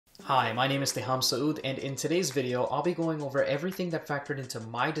Hi, my name is Saud, and in today's video, I'll be going over everything that factored into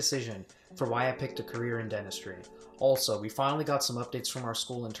my decision for why I picked a career in dentistry. Also, we finally got some updates from our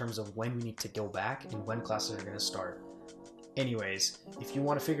school in terms of when we need to go back and when classes are going to start. Anyways, if you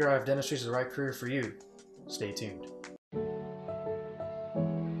want to figure out if dentistry is the right career for you, stay tuned.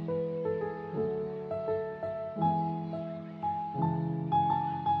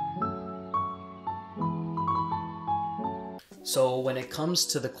 So when it comes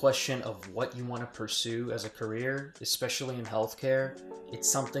to the question of what you want to pursue as a career, especially in healthcare, it's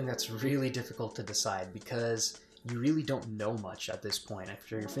something that's really difficult to decide because you really don't know much at this point.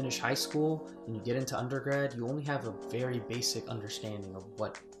 After you finish high school and you get into undergrad, you only have a very basic understanding of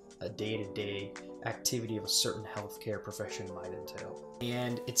what a day-to-day activity of a certain healthcare profession might entail.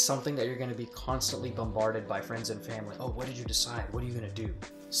 And it's something that you're going to be constantly bombarded by friends and family. Oh, what did you decide? What are you going to do?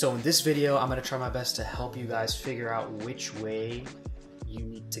 So in this video, I'm going to try my best to help you guys figure out which way you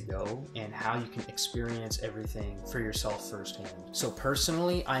need to go and how you can experience everything for yourself firsthand. So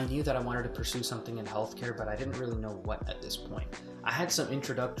personally, I knew that I wanted to pursue something in healthcare, but I didn't really know what at this point. I had some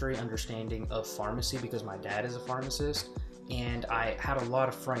introductory understanding of pharmacy because my dad is a pharmacist, and I had a lot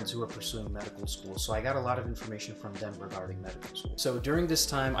of friends who were pursuing medical school, so I got a lot of information from them regarding medical school. So during this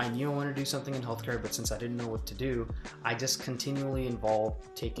time, I knew I wanted to do something in healthcare, but since I didn't know what to do, I just continually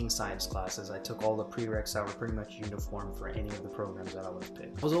involved taking science classes. I took all the prereqs that were pretty much uniform for any of the programs that I would have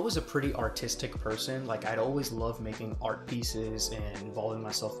picked. I was always a pretty artistic person. Like, I'd always loved making art pieces and involving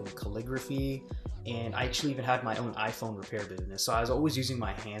myself in calligraphy. And I actually even had my own iPhone repair business, so I was always using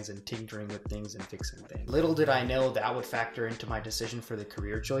my hands and tinkering with things and fixing things. Little did I know that would factor into my decision for the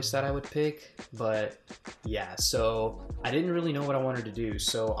career choice that I would pick, but yeah, so I didn't really know what I wanted to do,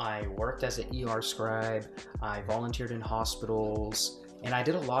 so I worked as an ER scribe, I volunteered in hospitals, and I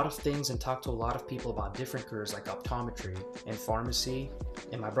did a lot of things and talked to a lot of people about different careers like optometry and pharmacy.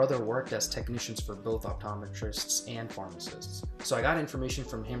 And my brother worked as technicians for both optometrists and pharmacists. So I got information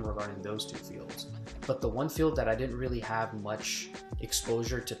from him regarding those two fields. But the one field that I didn't really have much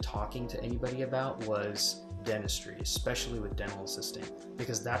exposure to talking to anybody about was dentistry, especially with dental assisting,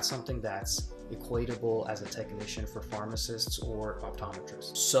 because that's something that's equatable as a technician for pharmacists or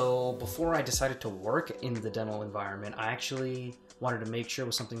optometrists. So before I decided to work in the dental environment, I actually wanted to make sure it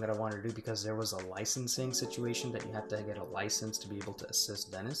was something that I wanted to do because there was a licensing situation that you had to get a license to be able to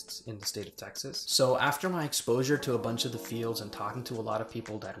assist dentists in the state of Texas. So after my exposure to a bunch of the fields and talking to a lot of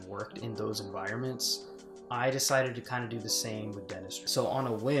people that worked in those environments, I decided to kind of do the same with dentistry. So on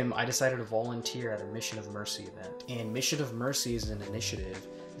a whim, I decided to volunteer at a Mission of Mercy event. And Mission of Mercy is an initiative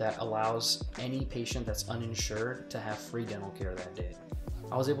that allows any patient that's uninsured to have free dental care that day.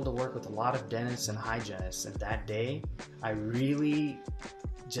 I was able to work with a lot of dentists and hygienists, and that day, I really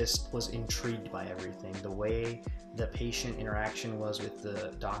just was intrigued by everything. The way the patient interaction was with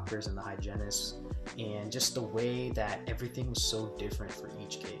the doctors and the hygienists, and just the way that everything was so different for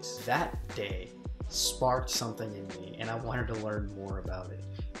each case. That day sparked something in me, and I wanted to learn more about it.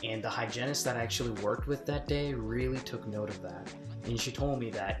 And the hygienist that I actually worked with that day really took note of that. And she told me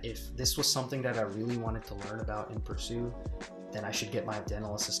that if this was something that I really wanted to learn about and pursue, then I should get my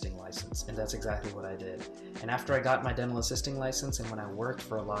dental assisting license. And that's exactly what I did. And after I got my dental assisting license and when I worked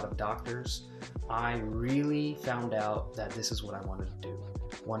for a lot of doctors, I really found out that this is what I wanted to do.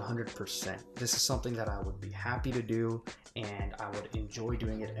 100%. This is something that I would be happy to do, and I would enjoy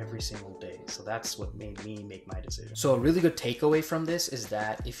doing it every single day. So that's what made me make my decision. So a really good takeaway from this is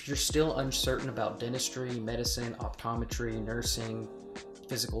that if you're still uncertain about dentistry, medicine, optometry, nursing,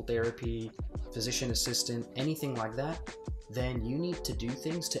 physical therapy, physician assistant, anything like that, then you need to do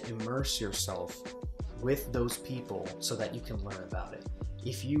things to immerse yourself with those people so that you can learn about it.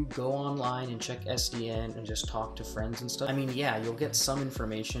 If you go online and check SDN and just talk to friends and stuff, I mean, yeah, you'll get some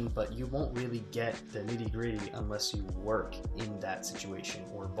information, but you won't really get the nitty-gritty unless you work in that situation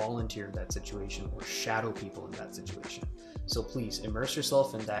or volunteer in that situation or shadow people in that situation. So please immerse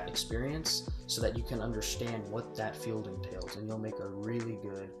yourself in that experience so that you can understand what that field entails, and you'll make a really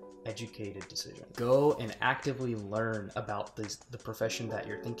good educated decision. Go and actively learn about the profession that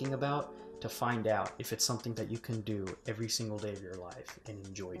you're thinking about to find out if it's something that you can do every single day of your life and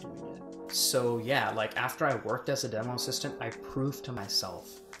enjoy doing it. So yeah, like after I worked as a dental assistant, I proved to myself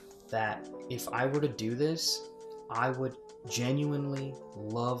that if I were to do this, I would genuinely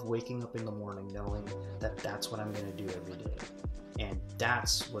love waking up in the morning knowing that that's what I'm going to do every day. And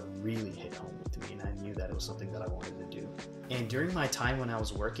that's what really hit home with me, and I knew that it was something that I wanted to do. And during my time when I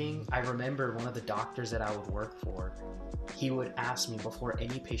was working, I remember one of the doctors that I would work for, he would ask me before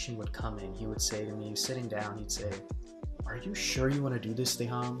any patient would come in, he would say to me, sitting down, he'd say, "Are you sure you want to do this,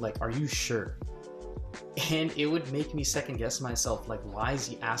 Teham? Like, are you sure?" And it would make me second guess myself, like, why is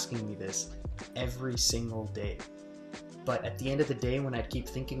he asking me this every single day? But at the end of the day, when I'd keep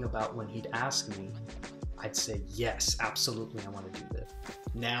thinking about when he'd ask me, I'd say, yes, absolutely, I want to do this.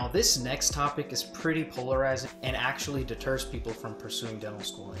 Now, this next topic is pretty polarizing and actually deters people from pursuing dental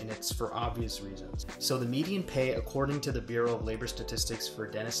school, and it's for obvious reasons. So the median pay, according to the Bureau of Labor Statistics for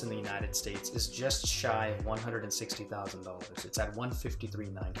dentists in the United States, is just shy of $160,000. It's at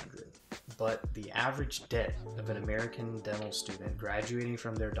 $153,900. But the average debt of an American dental student graduating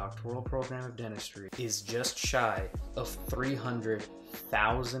from their doctoral program of dentistry is just shy of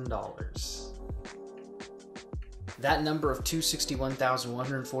 $300,000. That number of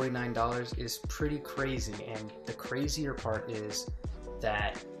 $261,149 is pretty crazy, and the crazier part is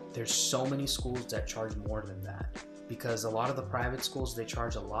that there's so many schools that charge more than that, because a lot of the private schools, they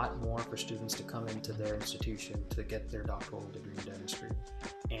charge a lot more for students to come into their institution to get their doctoral degree in dentistry,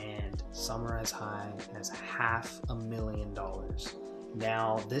 and some are as high as $500,000.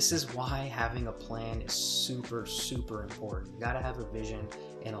 Now, this is why having a plan is super, super important. You gotta have a vision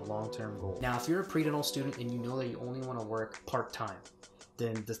and a long-term goal. Now, if you're a pre-dental student and you know that you only wanna work part-time,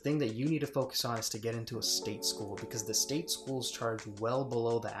 then the thing that you need to focus on is to get into a state school, because the state schools charge well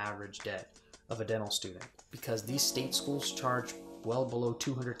below the average debt of a dental student, because these state schools charge well below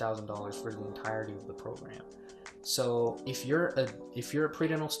 $200,000 for the entirety of the program. So if you're a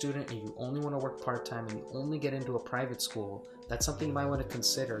pre-dental student and you only want to work part-time and you only get into a private school, that's something you might want to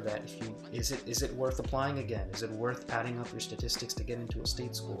consider. That is it worth applying again? Is it worth padding up your statistics to get into a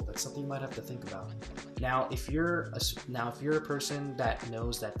state school? That's something you might have to think about. Now, if you're a person that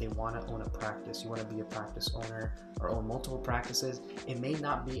knows that they want to own a practice, you want to be a practice owner or own multiple practices, it may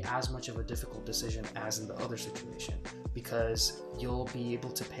not be as much of a difficult decision as in the other situation, because you'll be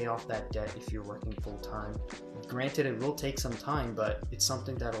able to pay off that debt if you're working full-time. Granted, it will take some time, but it's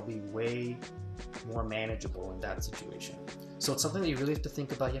something that'll be way more manageable in that situation. So it's something that you really have to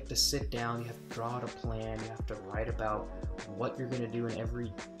think about. You have to sit down, you have to draw out a plan, you have to write about what you're going to do in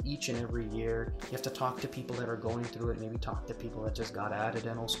each and every year. You have to talk to people that are going through it, maybe talk to people that just got out of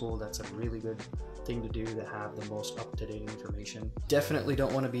dental school. That's a really good thing to do, to have the most up-to-date information. Definitely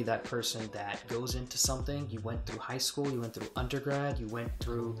don't want to be that person that goes into something. You went through high school, you went through undergrad, you went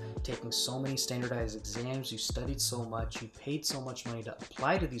through taking so many standardized exams, you studied so much, you paid so much money to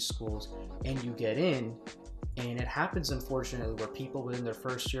apply to these schools, and you get in, and it happens, unfortunately, where people within their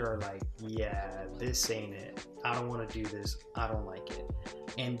first year are like, yeah, this ain't it. I don't want to do this. I don't like it.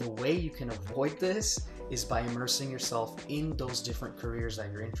 And the way you can avoid this is by immersing yourself in those different careers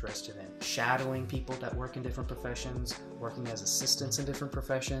that you're interested in. Shadowing people that work in different professions, working as assistants in different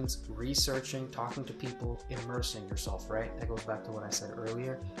professions, researching, talking to people, immersing yourself, right? That goes back to what I said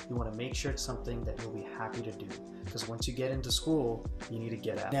earlier. You want to make sure it's something that you'll be happy to do, because once you get into school, you need to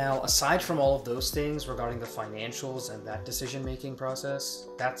get out. Now, aside from all of those things regarding the financials and that decision-making process,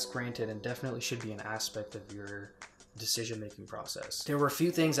 that's granted and definitely should be an aspect of your decision-making process. There were a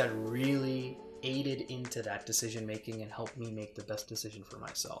few things that really aided into that decision making and helped me make the best decision for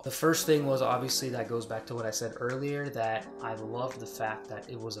myself. The first thing was, obviously, that goes back to what I said earlier, that I loved the fact that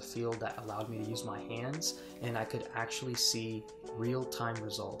it was a field that allowed me to use my hands and I could actually see real-time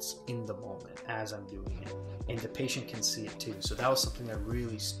results in the moment as I'm doing it, and the patient can see it too. So that was something that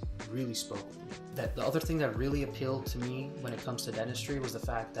really spoke with me. That the other thing that really appealed to me when it comes to dentistry was the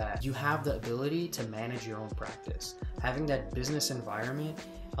fact that you have the ability to manage your own practice. Having that business environment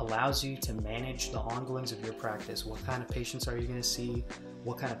allows you to manage the ongoings of your practice. What kind of patients are you going to see?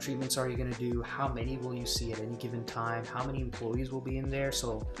 What kind of treatments are you going to do? How many will you see at any given time? How many employees will be in there?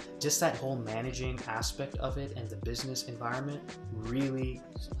 So just that whole managing aspect of it and the business environment really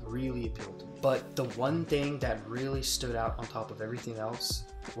appealed to me. But the one thing that really stood out on top of everything else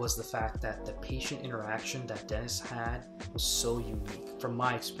was the fact that the patient interaction that dentists had was so unique from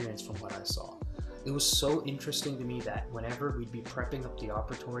my experience, from what I saw. It was so interesting to me that whenever we'd be prepping up the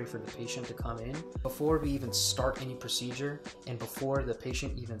operatory for the patient to come in, before we even start any procedure and before the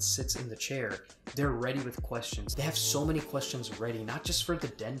patient even sits in the chair, they're ready with questions. They have so many questions ready, not just for the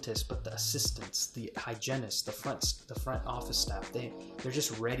dentist, but the assistants, the hygienists, the front office staff. They're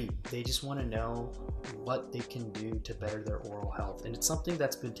just ready. They just want to know what they can do to better their oral health. And it's something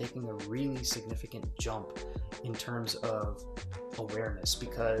that's been taking a really significant jump in terms of awareness,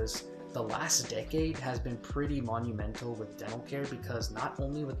 because the last decade has been pretty monumental with dental care, because not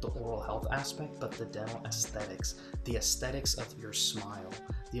only with the oral health aspect, but the dental aesthetics, the aesthetics of your smile,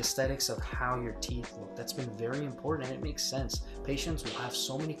 the aesthetics of how your teeth look. That's been very important, and it makes sense. Patients will have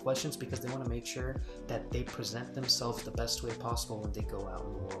so many questions because they want to make sure that they present themselves the best way possible when they go out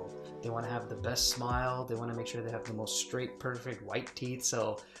in the world. They want to have the best smile. They want to make sure they have the most straight, perfect white teeth.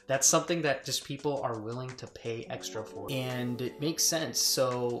 So that's something that just people are willing to pay extra for. And it makes sense.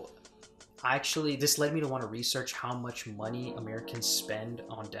 So actually, this led me to want to research how much money Americans spend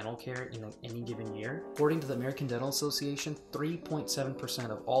on dental care in any given year. According to the American Dental Association, 3.7%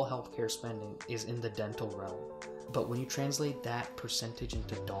 of all healthcare spending is in the dental realm. But when you translate that percentage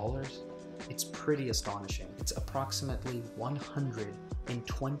into dollars, it's pretty astonishing. It's approximately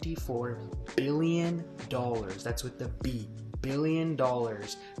 $124 billion. That's with the B, billion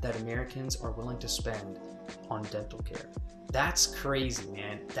dollars that Americans are willing to spend on dental care. That's crazy,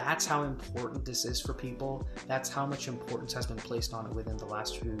 man. That's how important this is for people. That's how much importance has been placed on it within the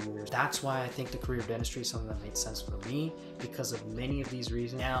last few years. That's why I think the career of dentistry is something that made sense for me, because of many of these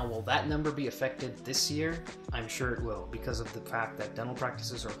reasons. Now, will that number be affected this year? I'm sure it will, because of the fact that dental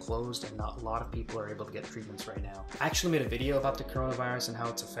practices are closed and not a lot of people are able to get treatments right now. I actually made a video about the coronavirus and how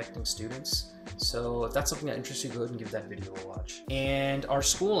it's affecting students. So if that's something that interests you, go ahead and give that video a watch. And our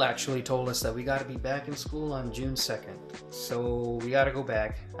school actually told us that we got to be back in school on June 2nd. So we got to go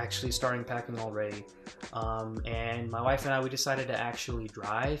back, actually starting packing already. And my wife and I, we decided to actually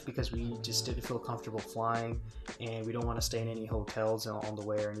drive because we just didn't feel comfortable flying, and we don't want to stay in any hotels on the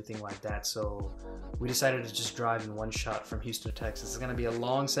way or anything like that. So we decided to just drive in one shot from Houston to Texas. It's going to be a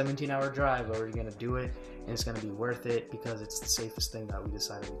long 17-hour drive, but we're going to do it, and it's going to be worth it because it's the safest thing that we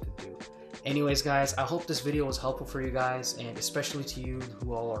decided we could do. Anyways, guys, I hope this video was helpful for you guys, and especially to you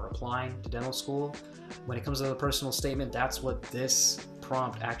who all are applying to dental school. When it comes to the personal statement, that's what this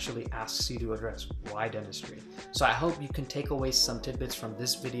prompt actually asks you to address. Why dentistry? So I hope you can take away some tidbits from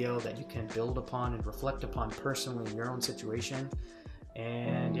this video that you can build upon and reflect upon personally in your own situation.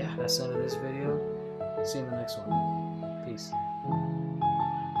 And yeah, that's the end of this video. See you in the next one. Peace.